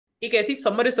एक ऐसी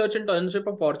summer research internship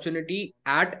opportunity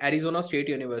at Arizona State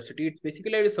University. It's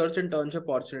basically a research internship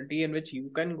opportunity in which you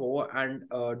can go and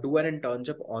do an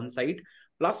internship on site.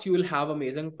 Plus, you will have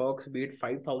amazing perks, be it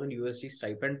 5,000 USD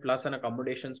stipend plus an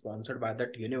accommodation sponsored by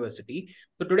that university.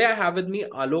 So today I have with me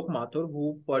Alok Mathur,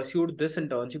 who pursued this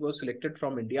internship, was selected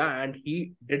from India, and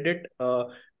he did it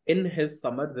in his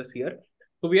summer this year.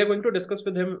 So we are going to discuss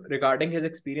with him regarding his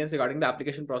experience, regarding the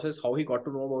application process, how he got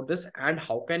to know about this, and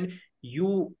how can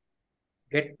you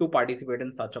get to participate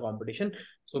in such a competition.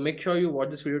 So make sure you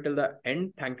watch this video till the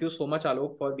end. Thank you so much,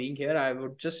 Alok, for being here. I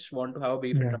would just want to have a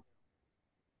brief Yeah. introduction.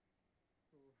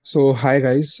 So, hi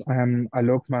guys, I am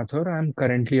Alok Mathur. I am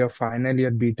currently a final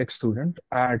year BTech student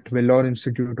at Vellore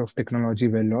Institute of Technology,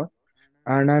 Vellore,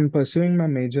 and I'm pursuing my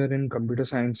major in computer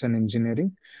science and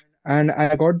engineering. And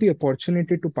I got the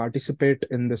opportunity to participate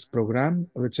in this program,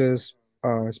 which is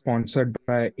sponsored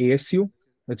by ASU,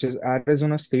 which is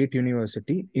Arizona State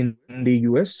University in the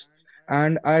US.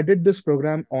 And I did this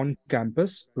program on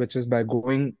campus, which is by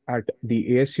going at the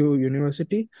ASU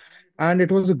University. And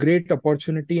it was a great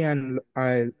opportunity, and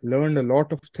I learned a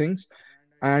lot of things,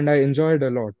 and I enjoyed a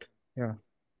lot. Yeah.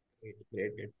 Great,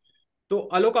 great, great. तो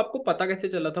आलोक आपको पता कैसे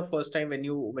चला था first time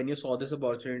when you saw this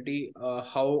opportunity?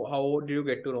 How did you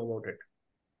get to know about it?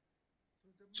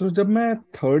 सो जब मैं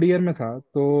third year में था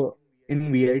तो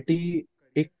इन वीआईटी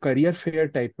एक करियर फेयर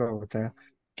टाइप का होता है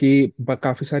कि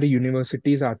काफी सारी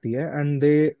यूनिवर्सिटीज आती है and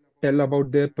they tell about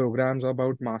their programmes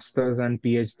about masters and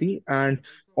PhD and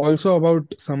also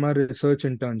about summer research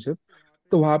internship.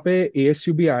 तो वहाँ पे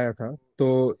एएसयू भी आया था।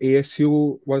 तो ASU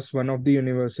was one of the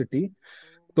university.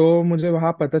 तो मुझे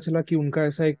वहाँ पता चला कि उनका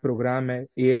ऐसा एक प्रोग्राम है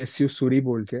एएसयू सूरी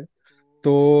बोल के।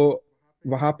 तो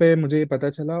वहां पे मुझे ये पता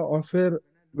चला और फिर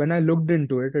when I looked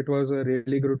into it, it was a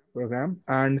really good programme.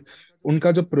 And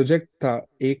उनका जो प्रोजेक्ट था,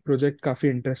 एक प्रोजेक्ट काफी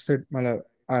इंटरेस्टेड,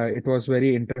 मतलब it was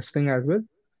very interesting as well.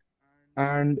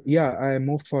 And या I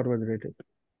move forward with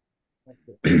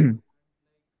Okay. It.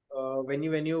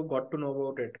 When you got to know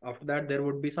about it, after that there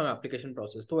would be some application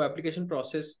process. So application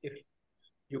process, if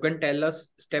you can tell us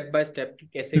step by step कि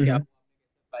कैसे क्या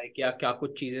है, क्या क्या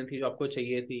कुछ चीजें थी जो आपको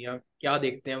चाहिए थी, या क्या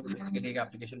देखते हैं बेसिकली एक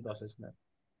एप्लीकेशन प्रोसेस में?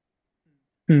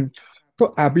 हम्म।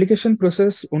 तो एप्लीकेशन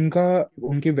प्रोसेस उनका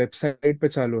उनकी वेबसाइट पे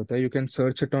चालू होता है। You can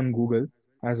search it on Google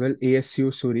as well,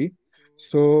 ASU Suri.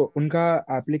 सो उनका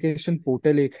एप्लीकेशन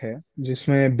पोर्टल एक है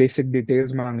जिसमें बेसिक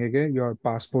डिटेल्स मांगे गए, your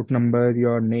passport number,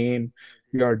 your name,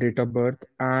 your date of birth,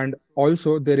 and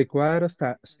also they require a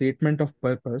statement of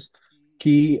purpose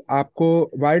कि आपको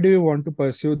why do you want to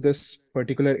pursue this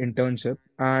particular internship.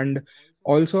 And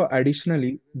also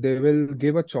additionally they will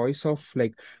give a choice of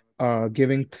like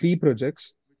giving three projects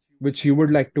which you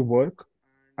would like to work।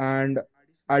 and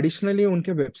additionally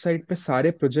उनके website पे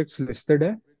सारे projects listed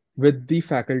है with the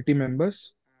faculty members,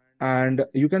 and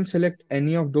you can select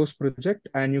any of those project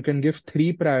and you can give three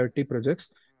priority projects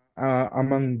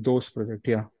among those project।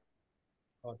 Yeah.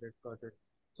 Got it, got it.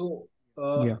 So,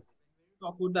 Yeah.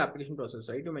 talk about the application process,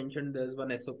 right? You mentioned there's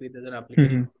one SOP, there's an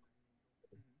application.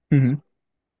 Hmm. Hmm.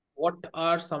 So, what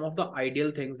are some of the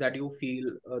ideal things that you feel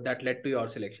that led to your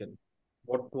selection?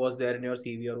 What was there in your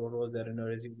CV, or what was there in your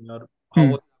resume, or how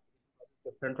Hmm. was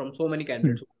it different from so many Hmm.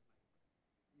 candidates?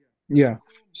 Yeah.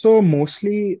 So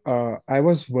mostly, I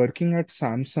was working at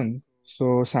Samsung. So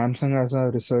Samsung as a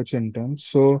research intern.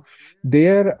 So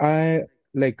there I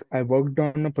worked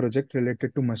on a project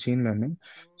related to machine learning.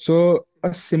 So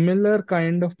a similar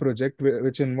kind of project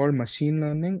which involved machine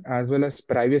learning as well as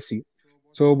privacy.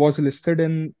 So was listed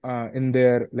in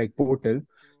their like portal.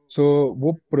 So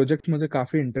वो project मुझे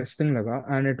काफी interesting लगा,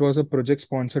 and it was a project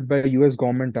sponsored by US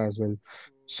government as well.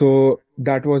 So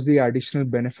that was the additional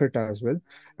benefit as well.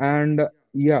 And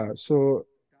yeah, so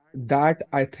that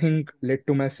I think led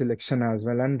to my selection as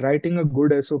well. And writing a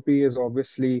good SOP is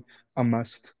obviously a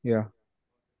must. Yeah.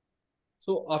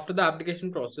 So after the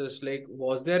application process, like,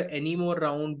 was there any more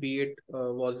round? Be it,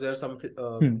 was there some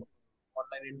Hmm.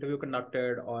 online interview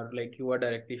conducted, or like you were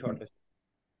directly shortlisted?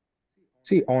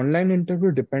 See, online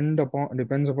interview depends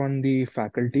upon the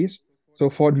faculties. So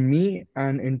for me,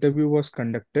 an interview was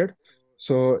conducted,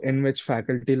 so in which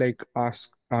faculty like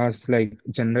asked like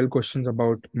general questions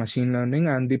about machine learning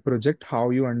and the project, how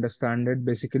you understand it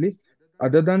basically.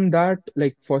 Other than that,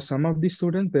 like for some of the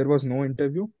students, there was no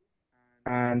interview,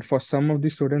 and for some of the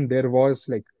students, there was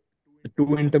like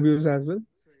two interviews as well.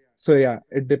 So yeah,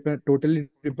 it totally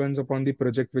depends upon the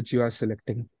project which you are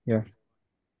selecting. Yeah.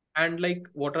 And like,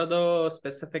 what are the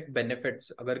specific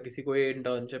benefits अगर किसी को ये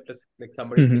internship is like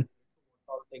somebody see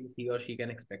all things he or she can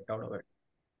expect out of it?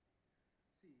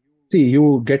 See,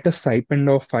 you get a stipend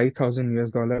of 5,000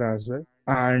 US dollar as well.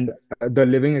 and the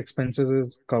living expenses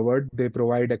is covered. They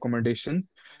provide accommodation,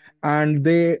 and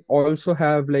they also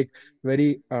have like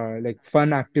very like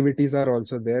fun activities are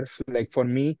also there. Like for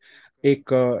me,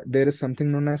 there is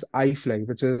something known as iFly,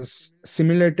 which is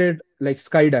simulated like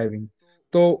skydiving.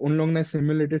 तो उन लोग ने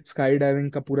simulated sky diving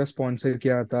का पूरा sponsor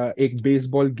किया था, एक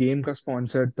baseball game का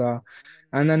स्पॉन्सर था,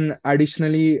 एंड देन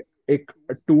एडिशनली एक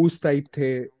टूर्स टाइप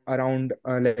थे around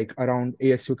like around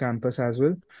ASU campus as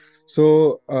well.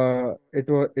 So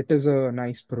it is a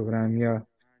nice program, yeah,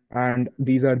 and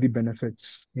these are the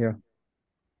benefits. Yeah.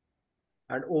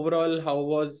 And overall, how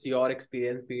was your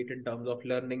experience, be it in terms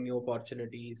of learning new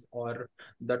opportunities or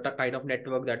the kind of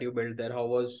network that you built there? How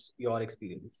was your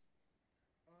experience?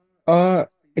 Uh,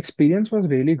 Experience was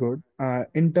really good.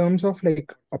 In terms of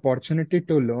like opportunity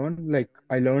to learn, like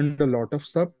I learned a lot of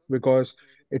stuff because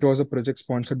it was a project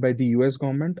sponsored by the US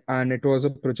government, and it was a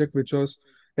project which was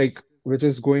which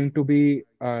is going to be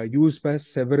used by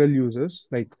several users,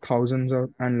 like thousands of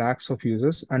and lakhs of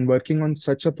users, and working on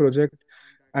such a project,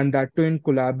 and that too in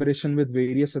collaboration with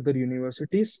various other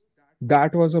universities.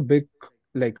 That was a big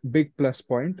plus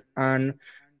point,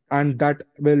 and that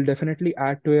will definitely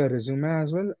add to your resume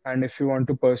as well. And if you want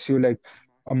to pursue like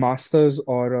a master's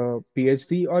or a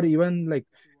PhD, or even like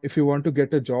if you want to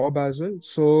get a job as well,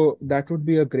 so that would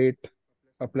be a great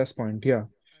a plus point, yeah.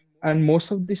 And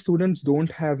most of the students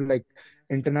don't have like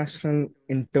international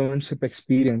internship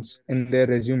experience in their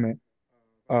resume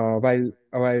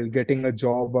while getting a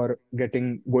job or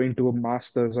getting going to a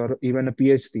master's or even a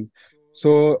PhD.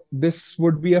 So this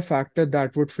would be a factor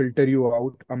that would filter you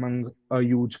out among a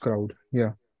huge crowd.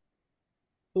 Yeah.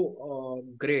 So,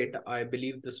 great. I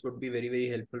believe this would be very, very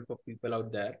helpful for people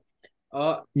out there.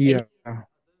 Any Yeah.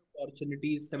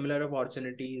 opportunities, similar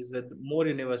opportunities with more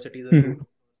universities in Mhm.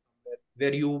 US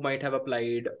where you might have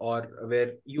applied or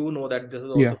where you know that this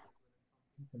is Yeah. also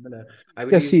similar? I Yeah.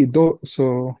 believe. See, though,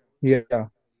 so yeah.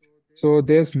 So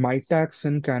there's MyTax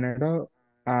in Canada,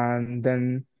 and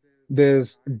then there's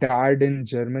DAD in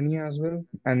Germany as well,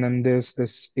 and then there's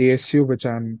this ASU which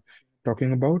I'm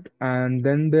talking about, and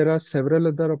then there are several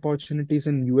other opportunities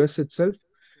in US itself.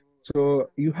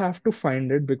 So you have to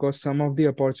find it because some of the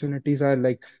opportunities are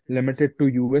like limited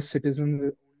to US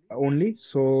citizens only.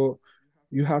 So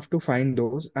you have to find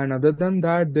those. And other than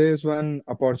that, there's one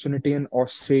opportunity in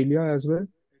Australia as well.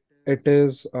 It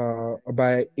is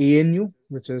by ANU,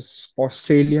 which is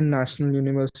Australian National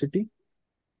University.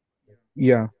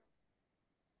 Yeah,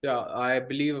 Yeah, I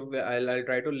believe I'll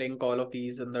try to link all of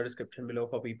these in the description below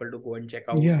for people to go and check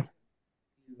out yeah,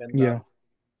 when the yeah,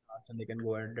 starts and they can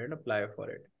go ahead and apply for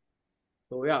it.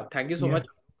 So yeah, thank you so yeah, much.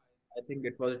 I think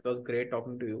it was great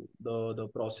talking to you. The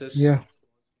process yeah,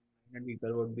 and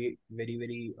people would be very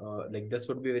very like this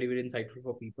would be very very insightful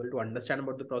for people to understand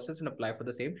about the process and apply for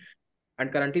the same.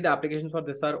 And currently the applications for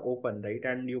this are open, right?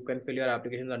 And you can fill your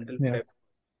applications until yeah, Feb.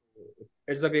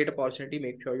 It's a great opportunity.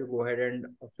 Make sure you go ahead and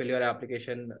fill your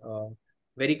application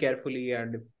very carefully.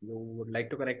 And if you would like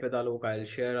to connect with Alok, I'll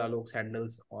share Alok's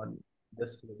handles on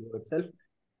this video itself.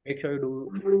 Make sure you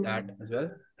do that as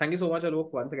well. Thank you so much,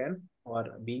 Alok, once again for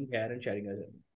being here and sharing your journey.